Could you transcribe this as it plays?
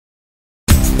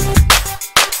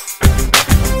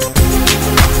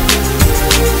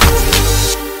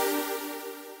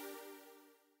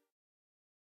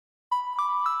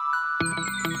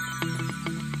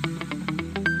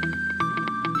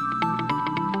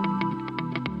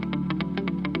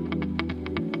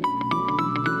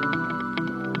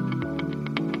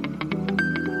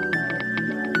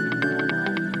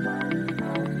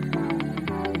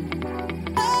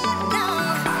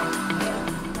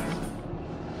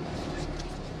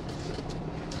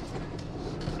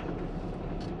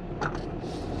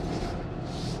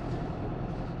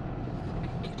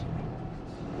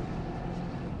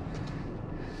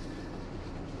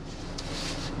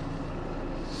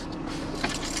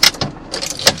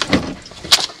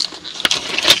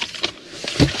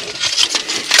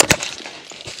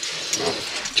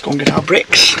go and get our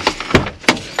bricks.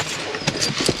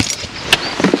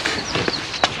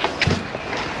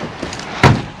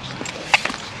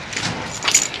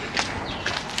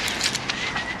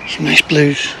 Some nice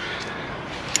blues.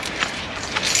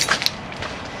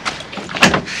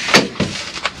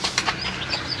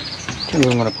 I don't know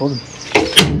where I'm going to put them.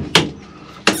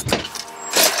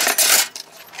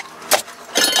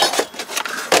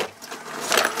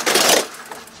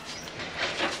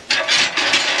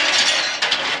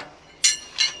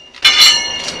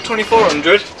 $2,400.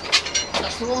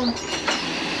 That's the one.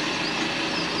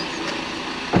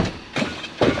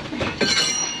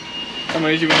 How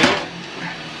many do you want?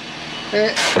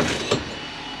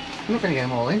 I'm not going to get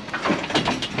them all in.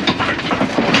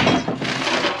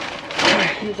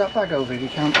 Move that bag over if you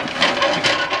can.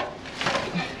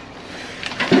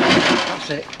 That's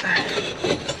it.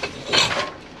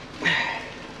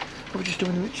 What are we just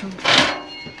doing the mix on?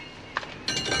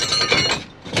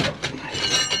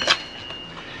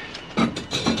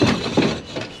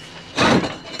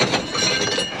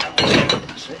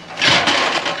 That's it.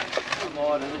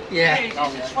 Yeah. Hey,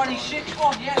 it's the 26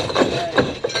 one, yeah.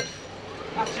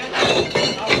 That's it.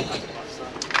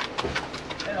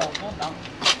 They're all done now.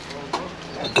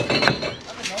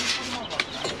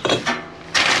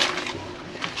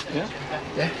 Yeah.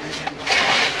 Yeah.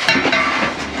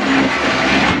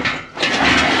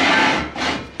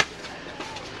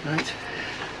 Right.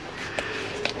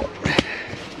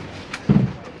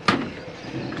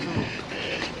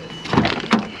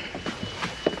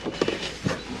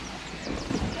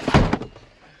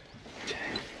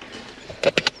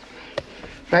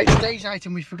 Right, today's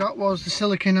item we forgot was the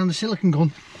silicone and the silicone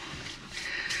gun.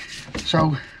 So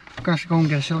I'm going to have to go and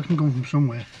get a silicone gun from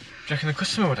somewhere. Do you reckon the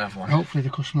customer would have one? Hopefully the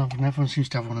customer will have one. Everyone seems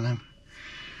to have one of them.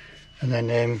 And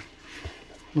then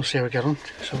we'll see how we get on.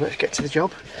 So let's get to the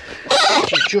job,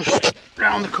 which is just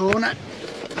round the corner.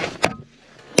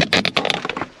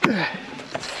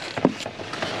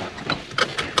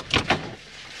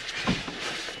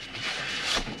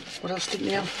 What else didn't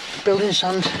we have? Building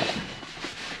sand.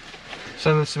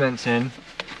 Some of the cement's in,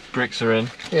 bricks are in.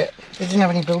 Yeah, they didn't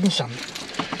have any building sand.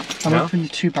 I'm No? hoping the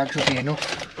 2 bags will be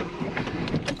enough.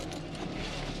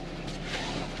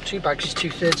 2 bags is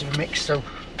 2/3 of a mix, so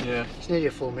Yeah. it's nearly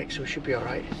a full mix, so we should be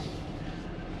alright.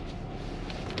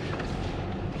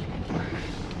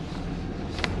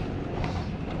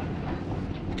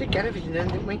 We did get everything then,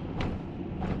 didn't we?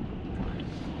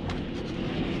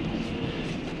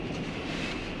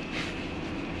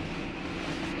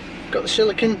 Got the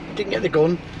silicone, didn't get the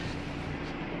gun.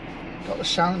 Got the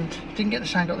sand, didn't get the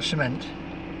sand, got the cement.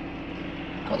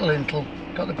 Got the lintel,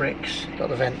 got the bricks, got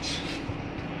the vents.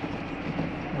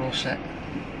 We're all set.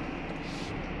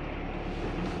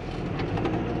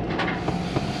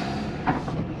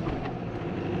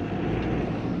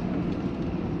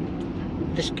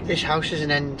 This house is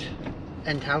an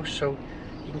end house, so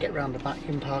you can get round the back, you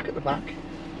can park at the back,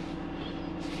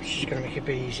 which is going to make it a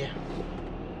bit easier.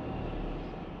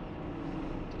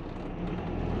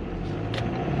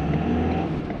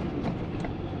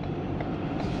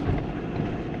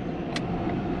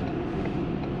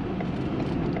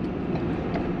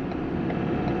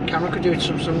 Camera could do with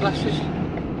some sunglasses.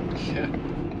 Yeah.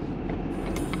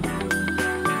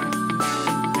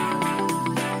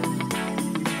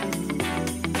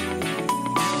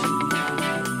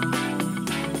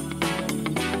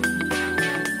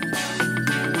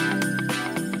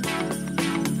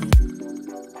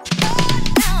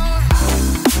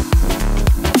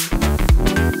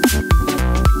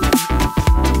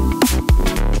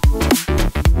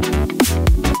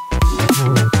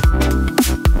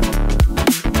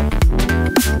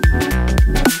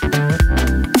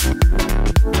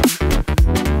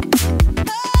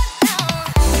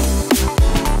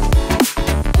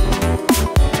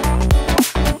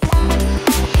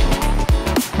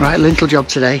 Right, lintel job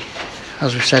today,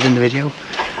 as we've said in the video.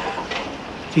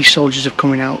 These soldiers are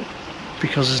coming out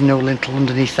because there's no lintel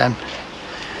underneath them.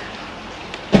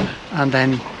 And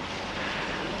then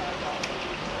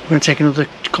we're going to take another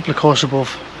couple of course above,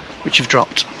 which have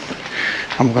dropped.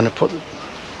 And we're going to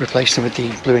replace them with the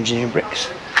blue engineering bricks,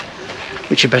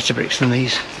 which are better bricks than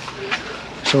these.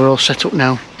 So we're all set up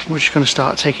now. We're just going to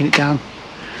start taking it down,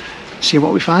 see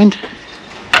what we find.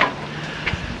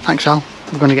 Thanks, Al.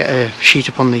 We're going to get a sheet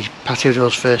up on the patio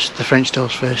doors first, the French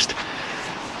doors first,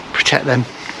 protect them.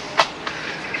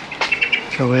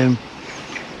 So go and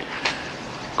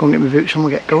get my boots and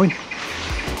we'll get going.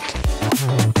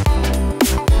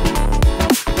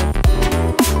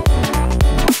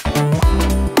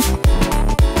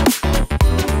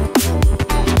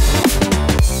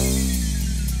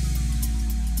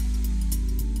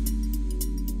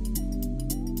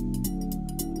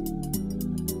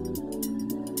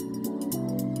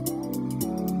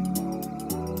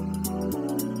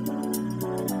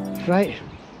 Right,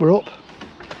 we're up.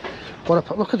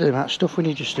 Look at the amount of stuff we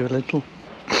need just to do a lintel.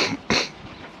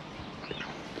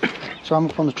 So I'm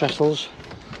up on the trestles.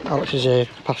 Alex is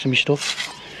passing me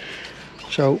stuff.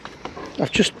 So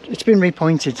it's been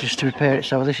repointed just to repair it.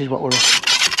 So this is what we're up.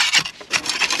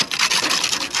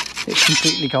 It's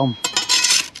completely gone.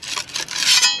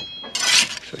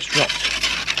 So it's dropped.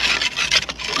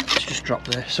 It's just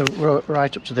dropped there. So we're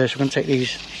right up to there. So we're going to take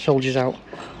these soldiers out.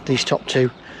 These top two.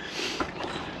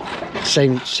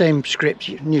 Same script.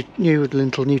 New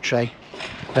lintel, new tray,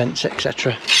 vents,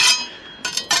 etc.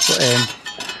 But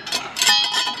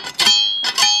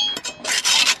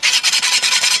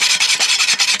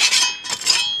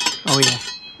oh yeah,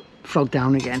 frog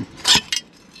down again,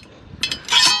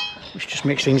 which just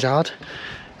makes things hard.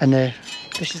 And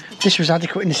this was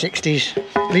adequate in the 60s.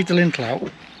 Leave the lintel out.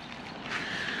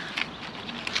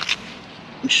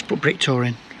 Just put brick tour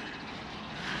in,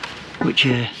 which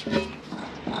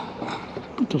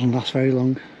doesn't last very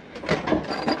long.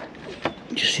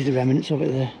 Just see the remnants of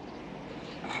it there.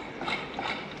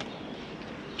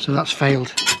 So that's failed.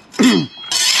 So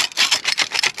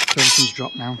everything's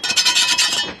dropped now.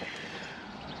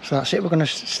 So that's it. We're going to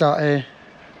start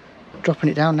dropping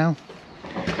it down now.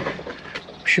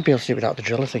 We should be able to do it without the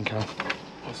drill, I think.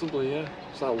 Possibly, yeah.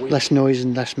 It's that weak. Less noise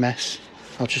and less mess.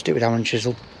 I'll just do it with hammer and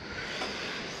chisel.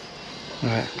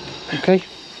 Right. Okay.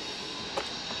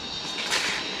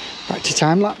 Back to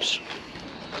time lapse.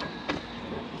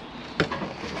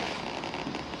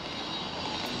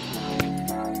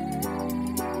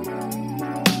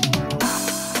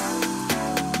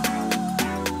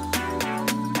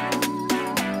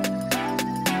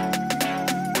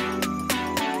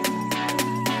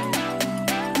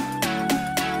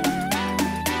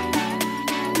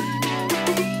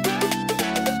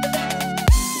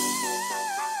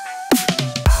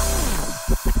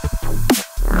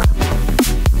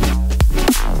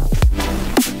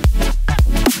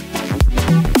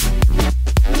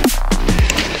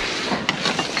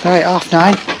 Right,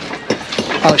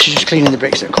 9:30. Alex is just cleaning the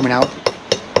bricks that are coming out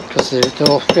because we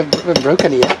haven't broke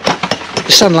any yet.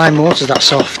 The sandline mortar's that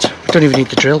soft. We don't even need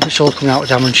the drill. It's all coming out with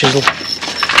hammer and chisel.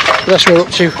 But that's where we're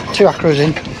up to. 2 acros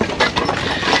in.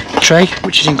 Tray,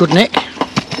 which is in good nick.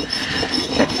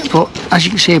 But as you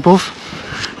can see above,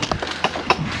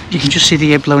 you can just see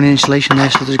the air blowing insulation there.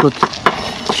 So there's a good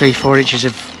 3-4 inches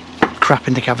of crap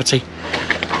in the cavity.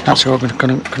 That's all going to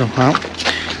come out.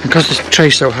 And because the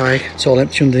tray's so high, it's all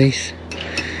empty underneath.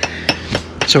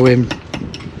 So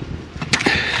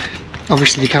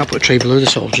obviously you can't put a tray below the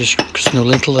soldiers because there's no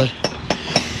lintel there.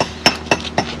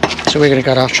 So we're going to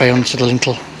get our tray onto the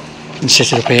lintel and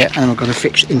sit it up here, and we're going to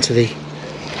fix into the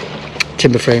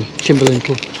timber frame, timber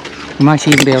lintel. We might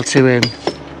even be able to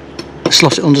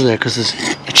slot it under there because there's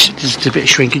a bit of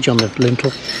shrinkage on the lintel.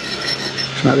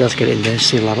 So we might be able to get it in there and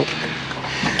seal that up.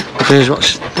 But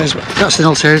that's an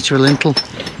alternative to a lintel.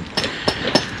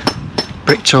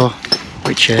 Brick tour,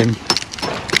 which a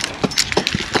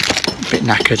bit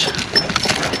knackered.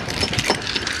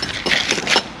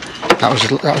 That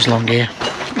was long here.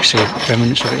 You see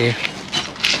remnants of it here.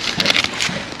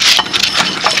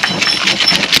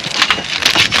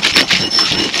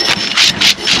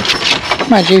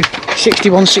 Mind you,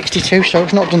 61, 62, so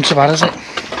it's not done so bad, has it?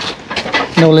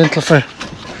 No lintel for,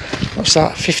 what's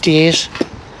that, 50 years?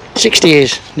 60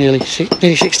 years, nearly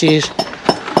 60 years.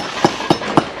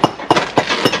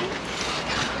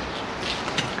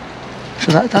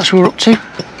 So that's what we're up to.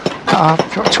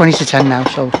 Got 20 to 10 now,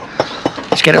 so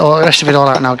let's get the rest of it all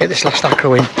out now, get this last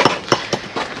acro in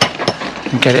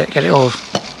and get it all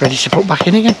ready to put back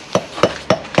in again.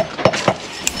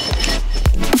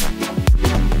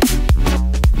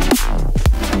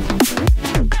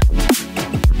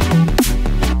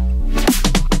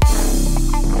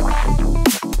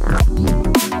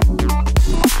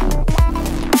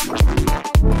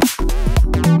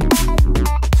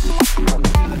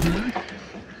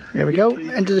 There we go,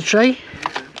 end of the tray,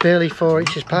 barely 4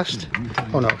 inches past.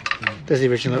 Oh no, there's the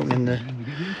original opening there.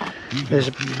 There's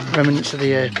remnants of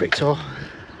the brick tour.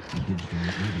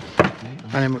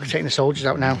 And then we're taking the soldiers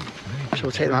out now, so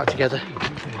we'll take them out together.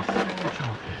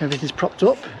 Everything's propped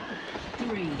up.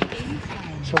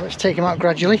 So let's take them out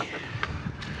gradually.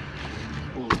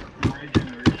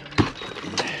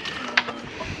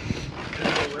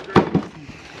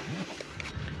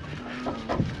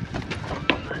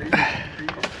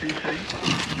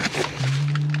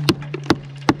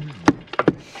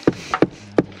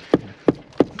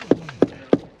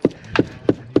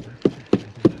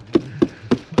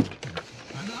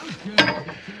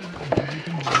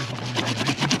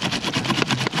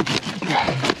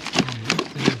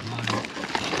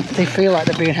 They feel like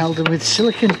they're being held in with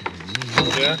silicone.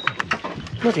 Yeah.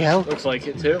 Bloody hell. Looks like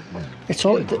it too. It's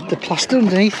all the plaster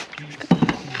underneath.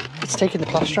 It's taking the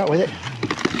plaster out with it.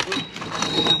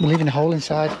 We're leaving a hole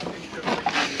inside.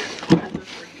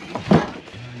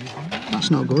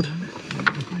 That's not good.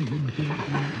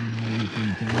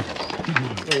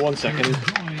 Oh, 1 second.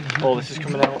 Oh, this is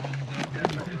coming out.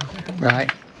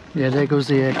 Right. Yeah, there goes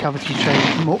the cavity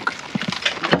tray muck.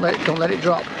 Don't let it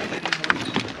drop.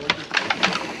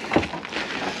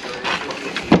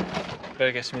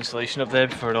 Better get some insulation up there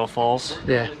before it all falls.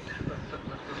 Yeah.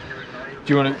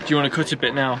 Do you want to cut a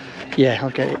bit now? Yeah, I'll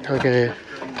get it. I'll get it.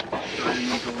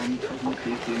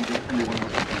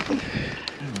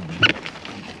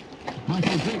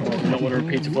 Not want to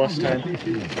repeat of last time. Do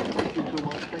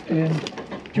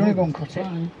you want to go and cut it?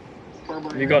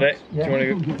 Have you got it? Yeah. Do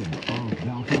you want to go?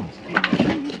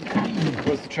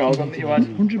 What's the trial gun that you had?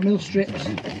 100mm strips.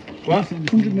 What?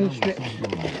 100mm strips.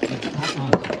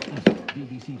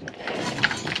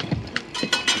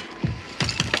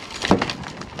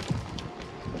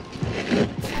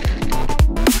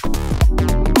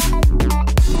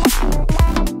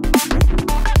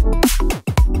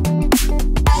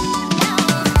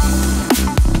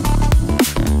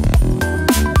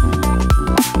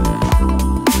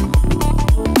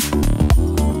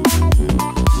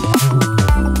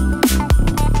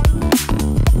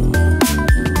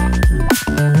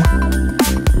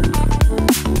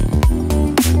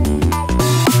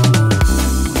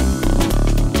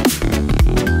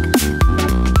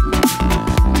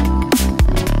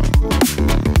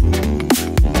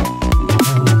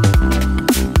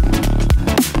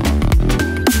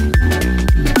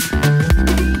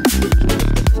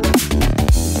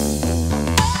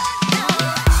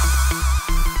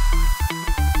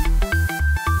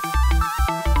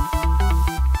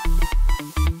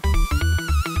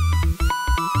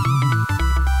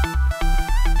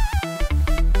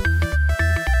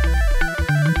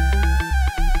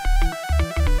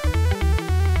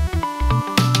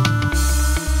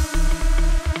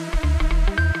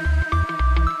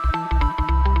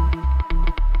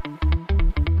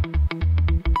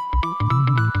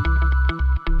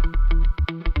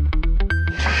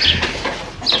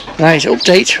 Right,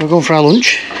 update, we're going for our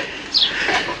lunch.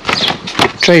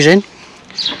 Tray's in,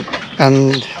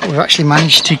 and we've actually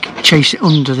managed to chase it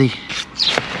under between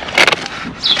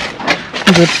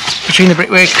the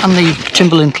brickwork and the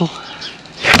timber lintel.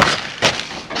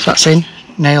 So that's in,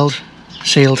 nailed,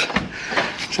 sealed.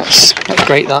 So that's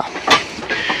great, that.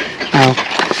 Now,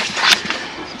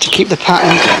 to keep the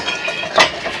pattern,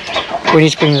 we need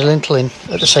to bring the lintel in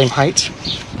at the same height.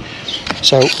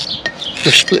 So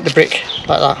we've split the brick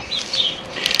like that.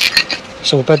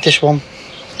 So we'll bed this one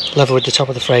level with the top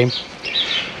of the frame,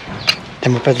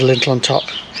 then we'll bed the lintel on top,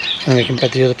 and then we can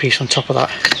bed the other piece on top of that.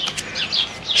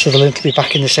 So the lintel will be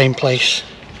back in the same place.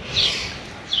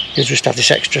 You'll just have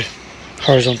this extra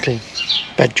horizontal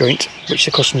bed joint, which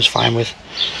the customer's fine with,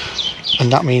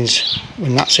 and that means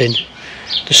when that's in,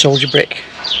 the soldier brick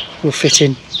will fit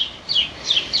in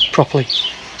properly,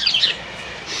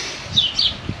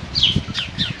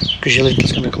 because your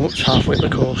lintel's going to come up to halfway up the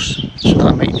course, so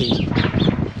that'll make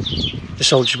the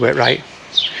soldiers work right,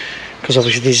 because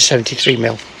obviously these are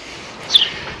 73mm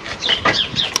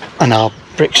and our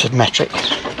bricks are metric.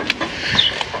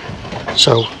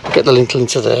 So we'll get the lintel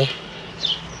into there,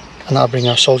 and that'll bring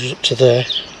our soldiers up to there,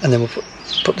 and then we'll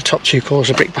put the top 2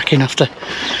 cores of brick back in after.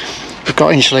 We've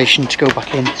got insulation to go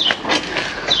back in.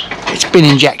 It's been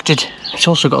injected. It's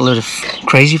also got a load of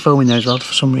crazy foam in there as well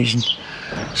for some reason.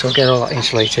 So we'll get all that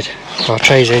insulated. Our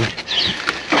tray's in.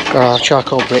 Got our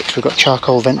charcoal bricks. We've got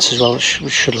charcoal vents as well,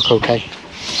 which should look okay.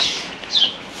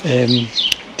 The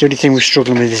only thing we're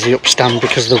struggling with is the upstand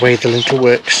because of the way the lintel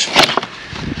works.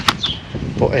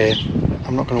 But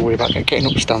I'm not going to worry about getting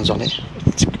upstands on it.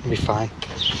 It's going to be fine.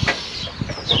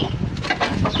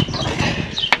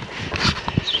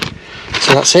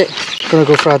 So that's it. Going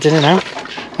to go for our dinner now.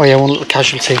 Oh yeah, one little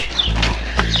casualty.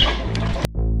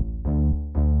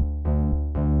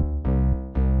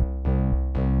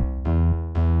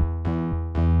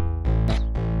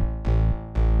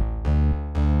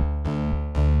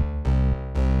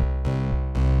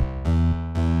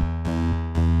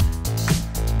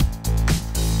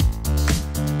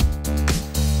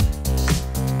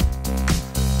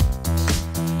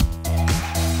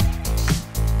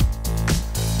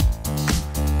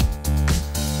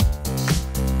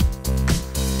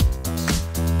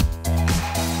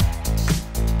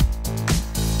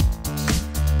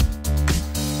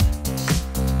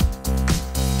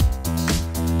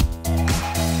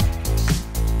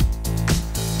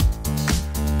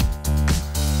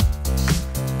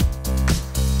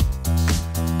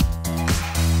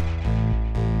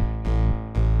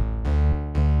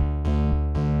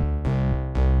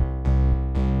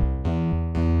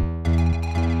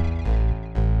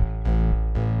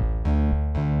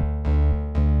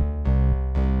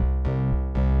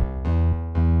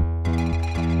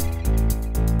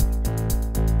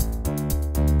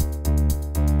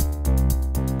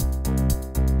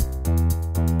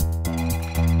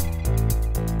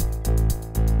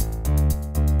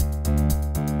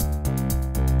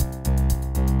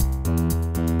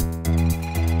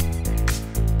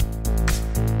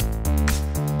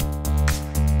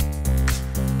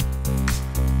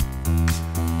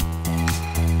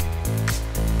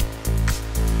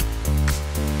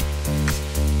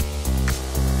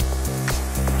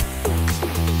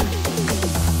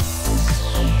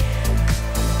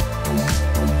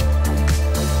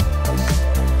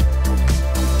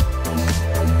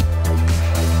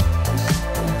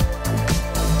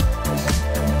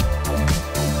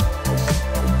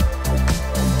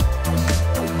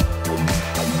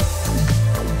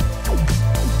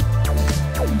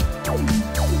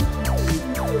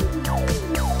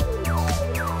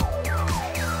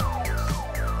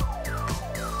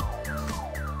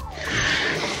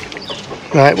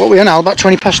 Right, what are we on now? About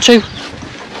 20 past 2?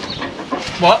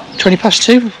 What? 20 past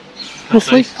 2?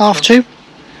 Roughly? Half 2?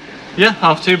 Yeah,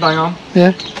 2:30, bang on.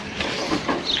 Yeah.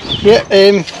 Yeah,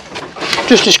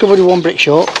 just discovered we're 1 brick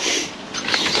short.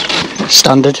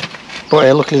 Standard.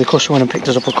 But luckily the customer went and picked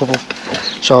us up a couple.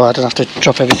 So I don't have to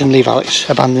drop everything, leave Alex,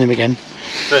 abandon him again.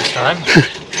 First time.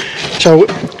 So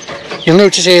you'll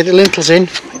notice here the lintel's in.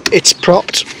 It's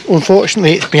propped.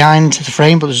 Unfortunately it's behind the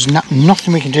frame, but there's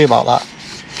nothing we can do about that.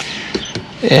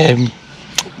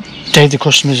 Dave the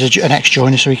customer's an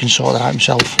ex-joiner, so he can sort that out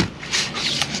himself.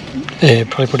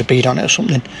 Probably put a bead on it or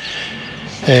something.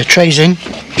 Tray's in,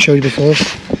 showed you before.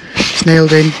 It's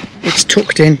nailed in, it's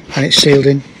tucked in and it's sealed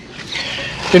in.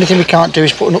 The only thing we can't do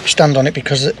is put an upstand on it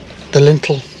because the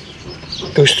lintel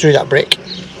goes through that brick.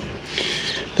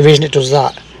 The reason it does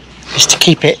that is to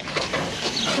keep it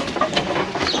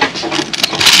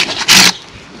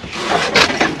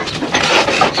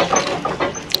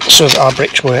so that our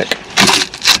bricks work.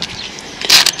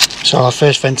 So our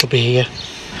first vent will be here.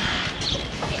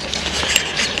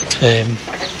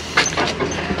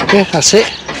 Yeah, that's it.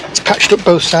 It's patched up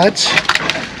both sides,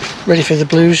 ready for the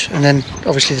blues, and then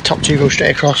obviously the top 2 go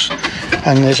straight across,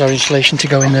 and there's our insulation to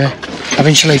go in there. I've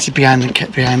insulated behind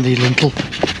the lintel,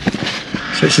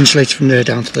 so it's insulated from there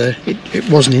down to there. It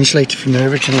wasn't insulated from there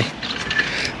originally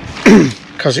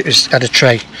because it had a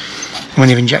tray. When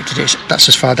you've injected it, that's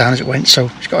as far down as it went, so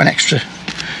it's got an extra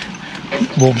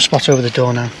warm spot over the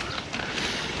door now.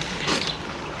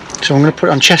 So I'm going to put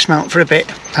it on chest mount for a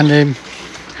bit and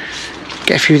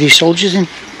get a few of these soldiers in.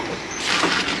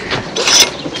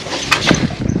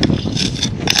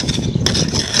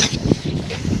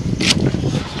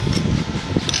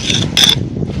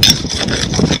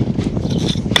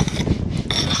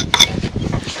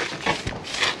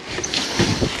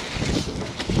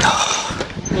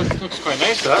 Looks quite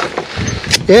nice, that.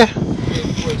 Yeah.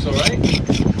 Looks alright.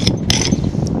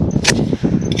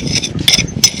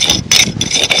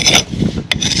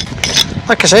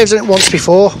 Like I say, I've done it once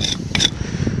before.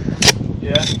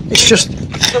 Yeah. It's just...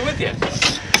 Is that with you?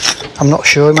 I'm not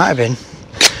sure, it might have been.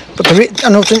 But I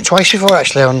know I've done it twice before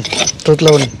actually on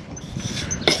Ludlow and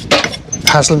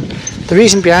Haslam. The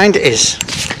reason behind it is,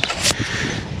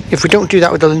 if we don't do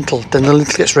that with the lintel, then the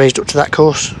lintel gets raised up to that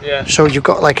course. Yeah. So you've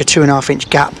got like a 2.5 inch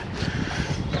gap.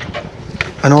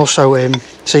 And also,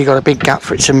 so you've got a big gap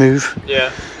for it to move. Yeah.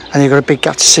 And you've got a big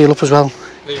gap to seal up as well.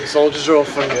 The soldiers are all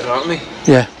funded, aren't they?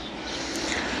 Yeah.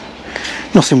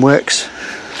 Nothing works.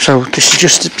 So this is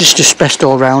just best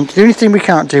all round. The only thing we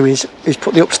can't do is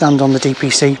put the upstand on the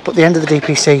DPC, but the end of the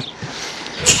DPC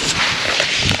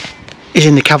is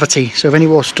in the cavity, so if any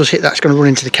water does hit that, it's going to run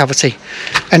into the cavity.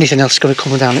 Anything else is going to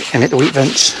come down and hit the wheat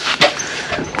vents.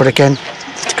 But again,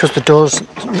 because the door's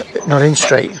not in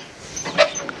straight,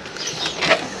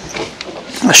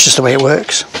 that's just the way it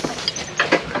works.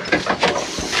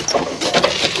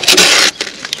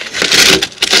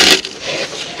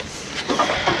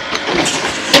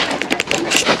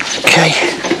 Okay.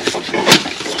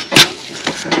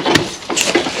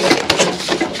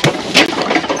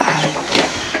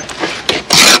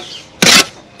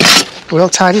 We all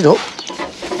tidied up.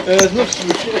 There's nothing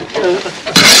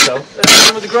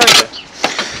with the grinder.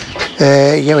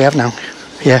 Yeah, we have now.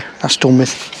 Yeah, that's done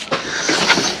with.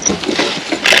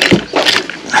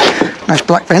 Nice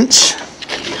black vents.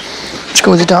 Let's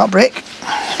go with the dark brick.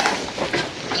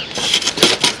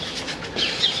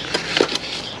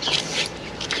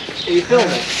 Are you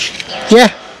filming?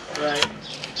 Yeah. Right.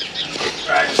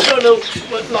 Right, so no,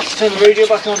 not to turn the radio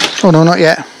back on. Oh no, not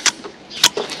yet.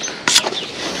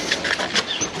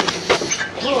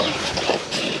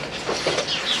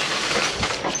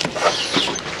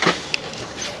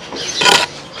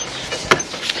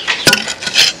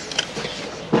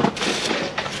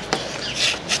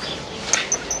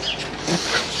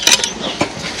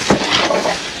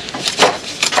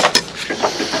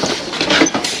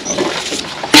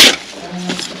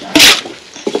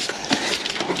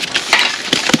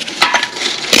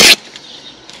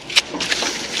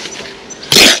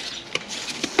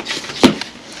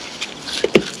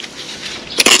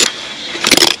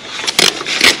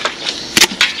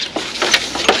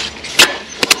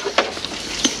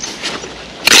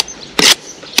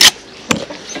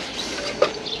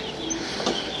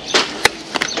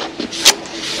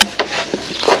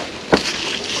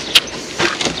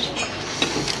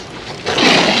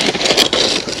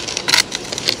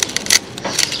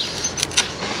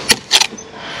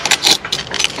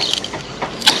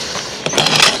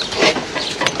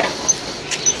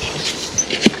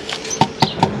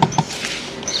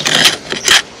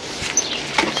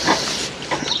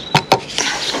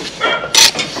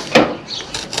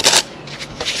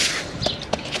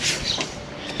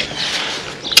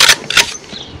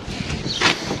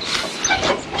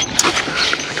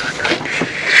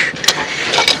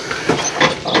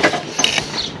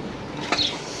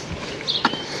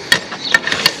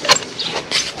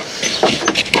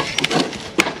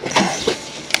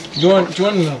 Do you want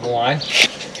another line?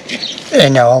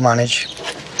 No, I'll manage.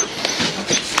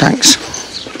 Thanks.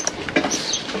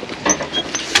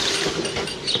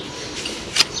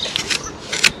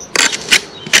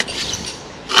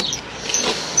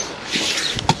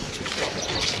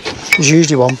 There's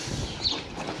usually one.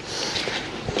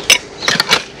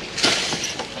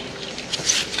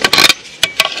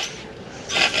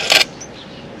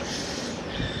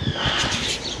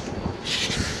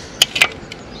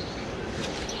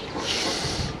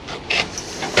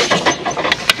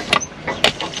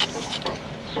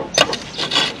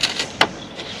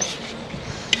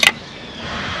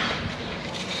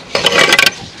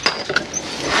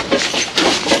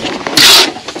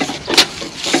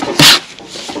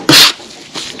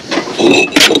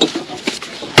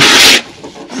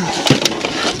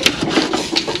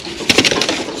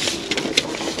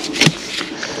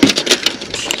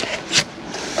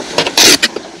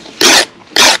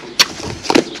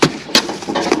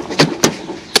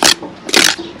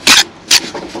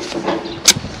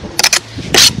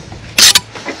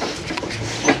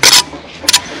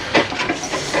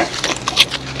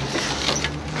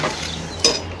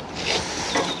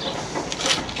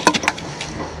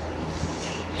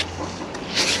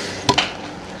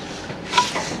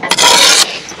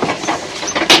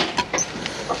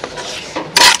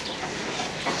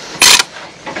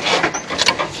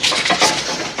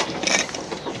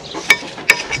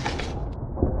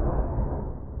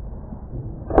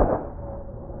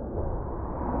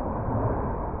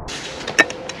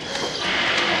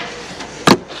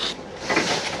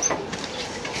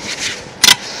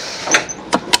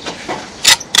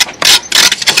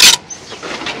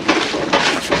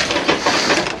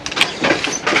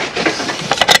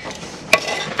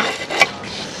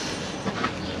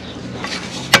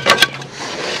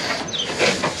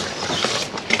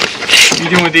 You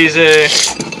doing with these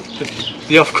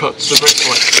the offcuts, the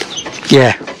brickwork?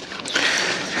 Yeah.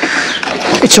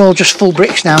 It's all just full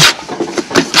bricks now.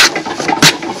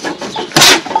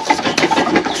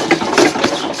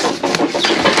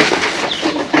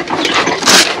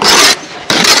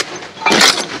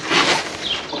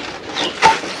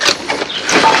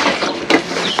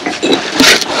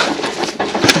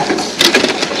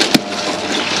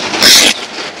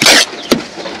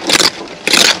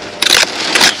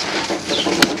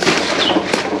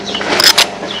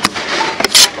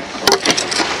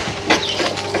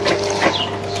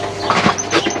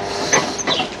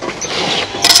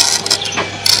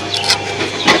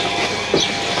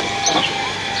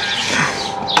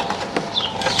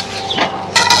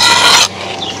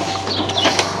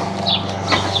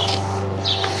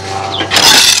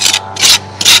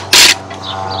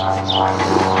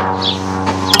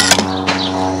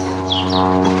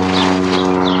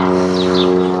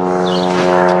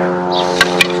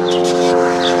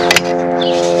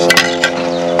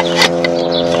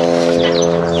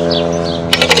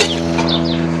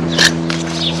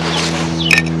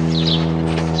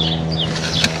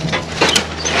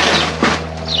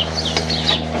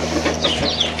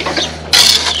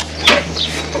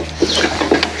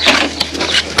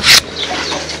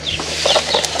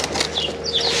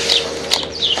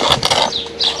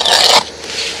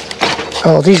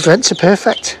 Oh, these vents are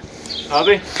perfect. Are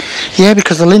they? Yeah,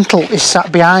 because the lintel is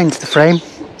sat behind the frame.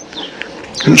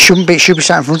 And it shouldn't be, it should be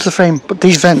sat in front of the frame. But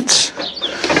these vents,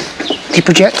 they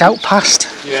project out past.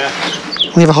 Yeah.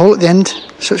 We have a hole at the end,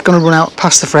 so it's going to run out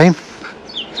past the frame.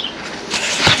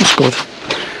 That's good.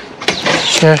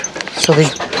 Yeah, so the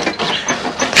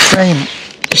frame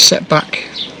is set back.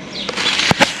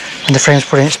 And the frame's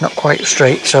put in, it's not quite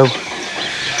straight, so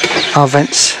our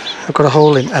vents have got a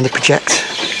hole in and they project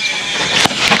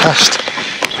past.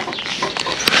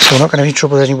 So we're not going to have any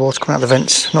trouble with any water coming out of the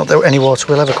vents. Not that any water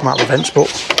will ever come out of the vents, but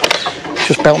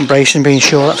just belt and bracing, being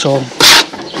sure, that's all.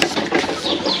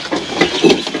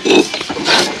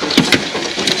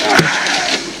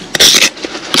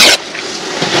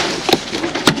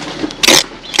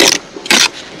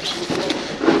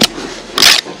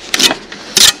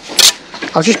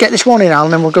 I'll just get this one in, Al,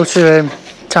 and then we'll go to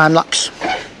time lapse.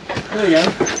 There you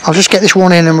go. I'll just get this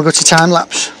one in and we'll go to time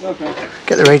lapse. Okay.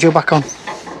 Get the radio back on.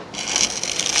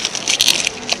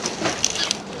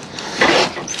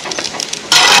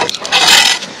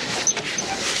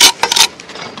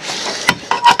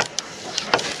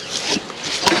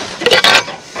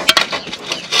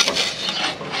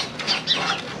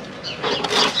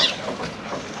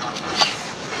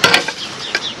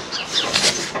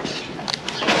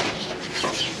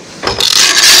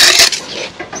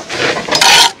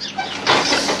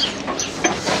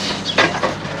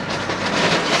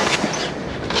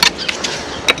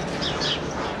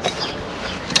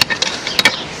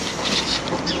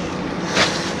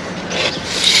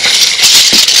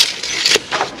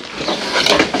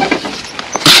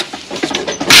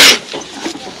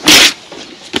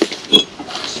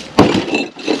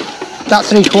 That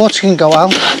 3/4 can go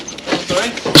out.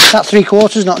 Sorry? That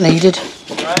 3/4's not needed.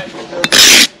 Right.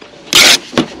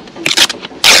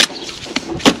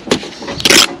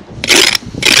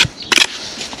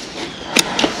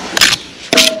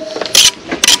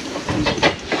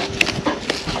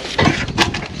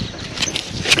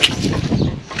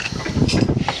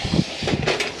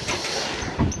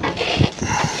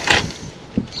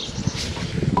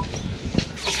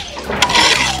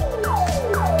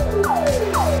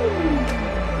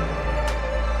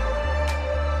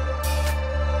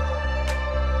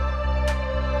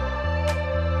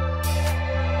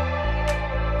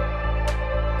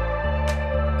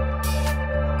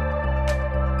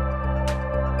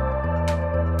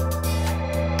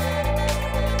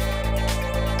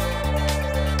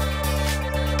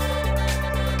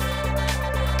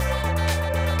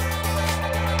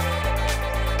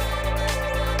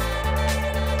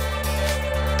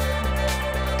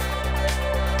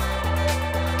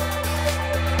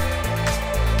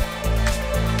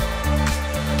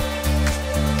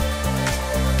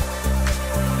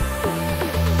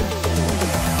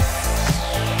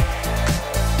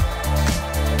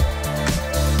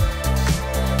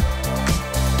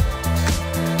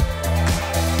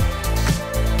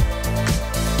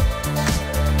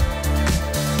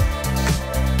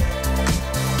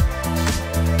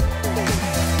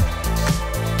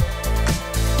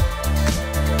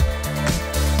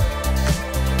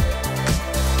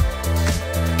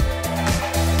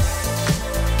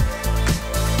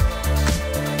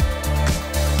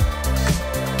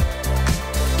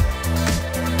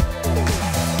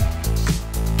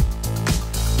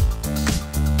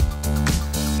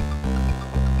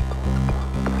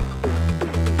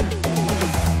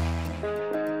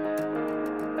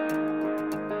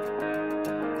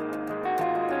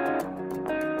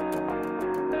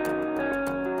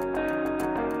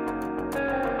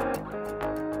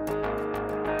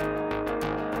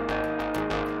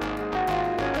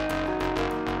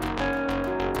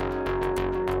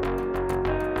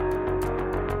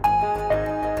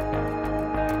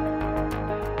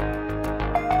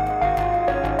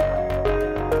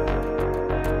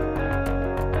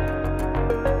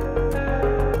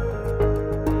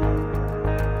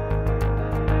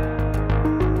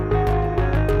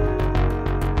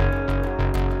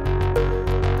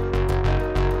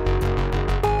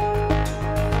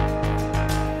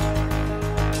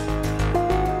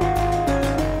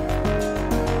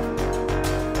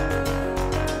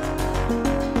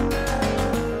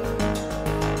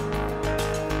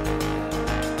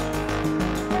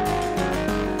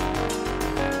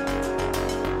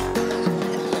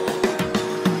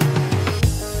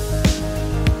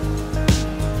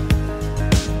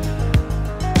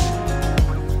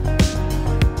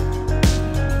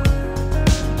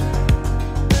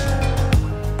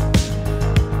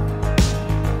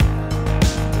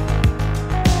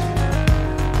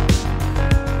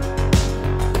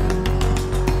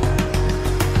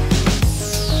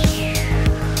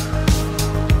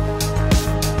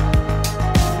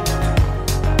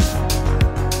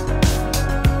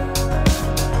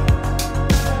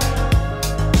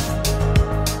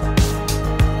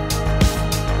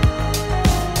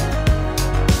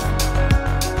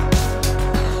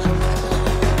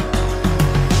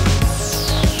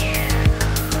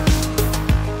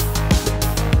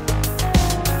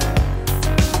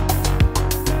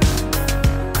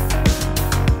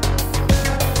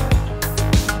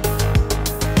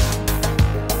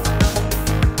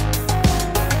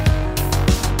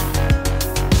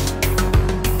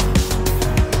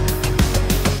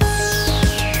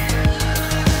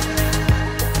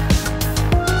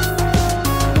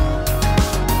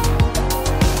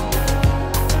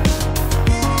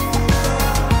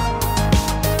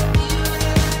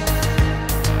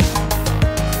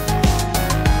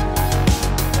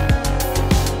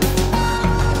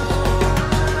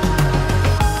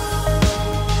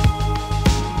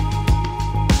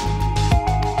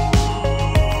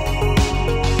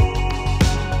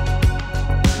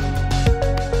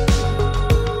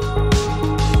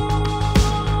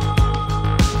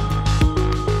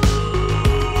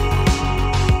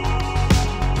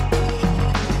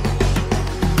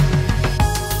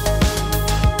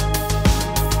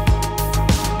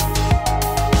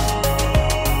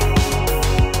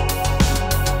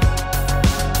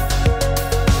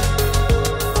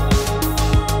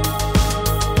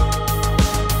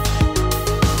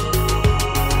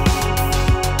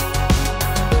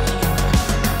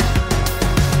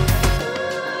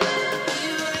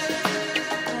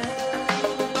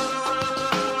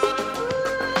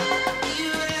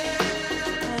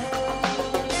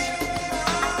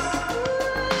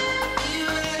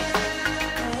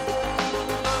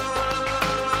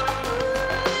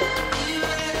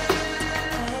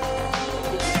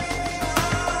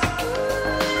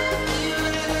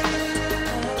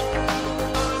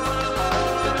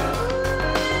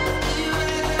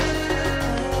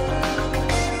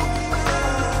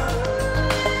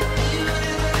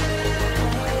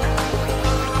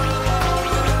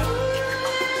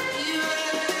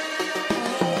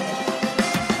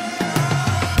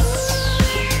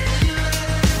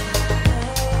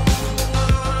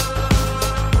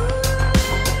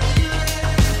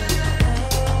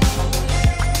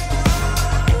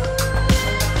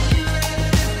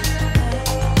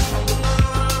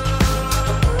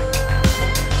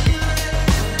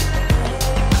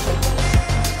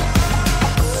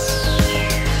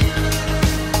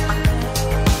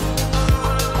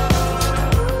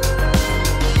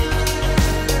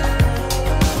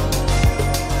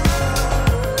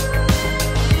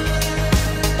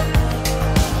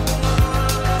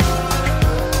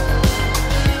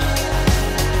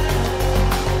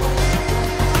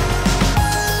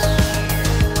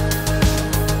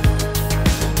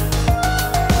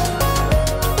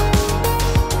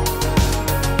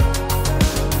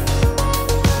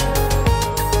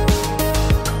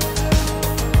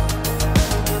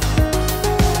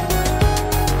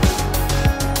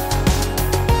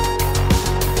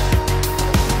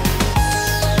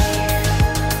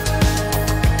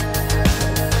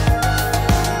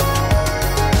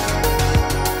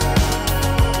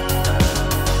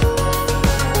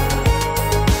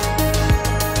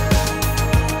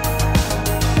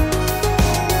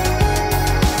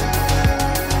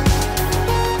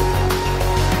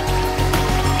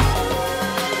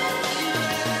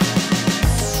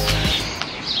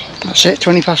 That's it,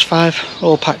 20 past 5,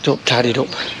 all packed up, tidied up.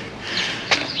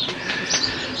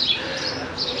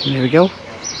 And there we go.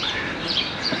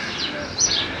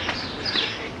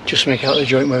 Just make out the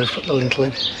joint where we've put the lintel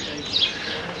in.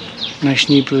 Nice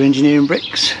new blue engineering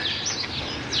bricks.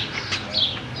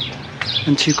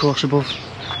 And 2 course above.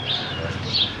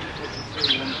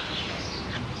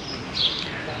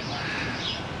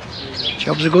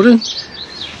 Job's a good one.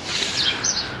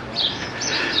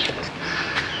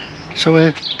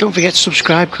 So don't forget to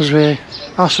subscribe, because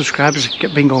our subscribers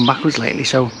have been going backwards lately,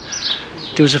 so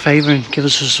do us a favour and give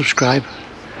us a subscribe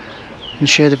and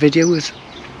share the video with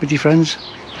your friends.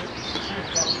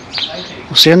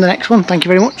 We'll see you on the next one. Thank you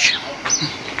very much.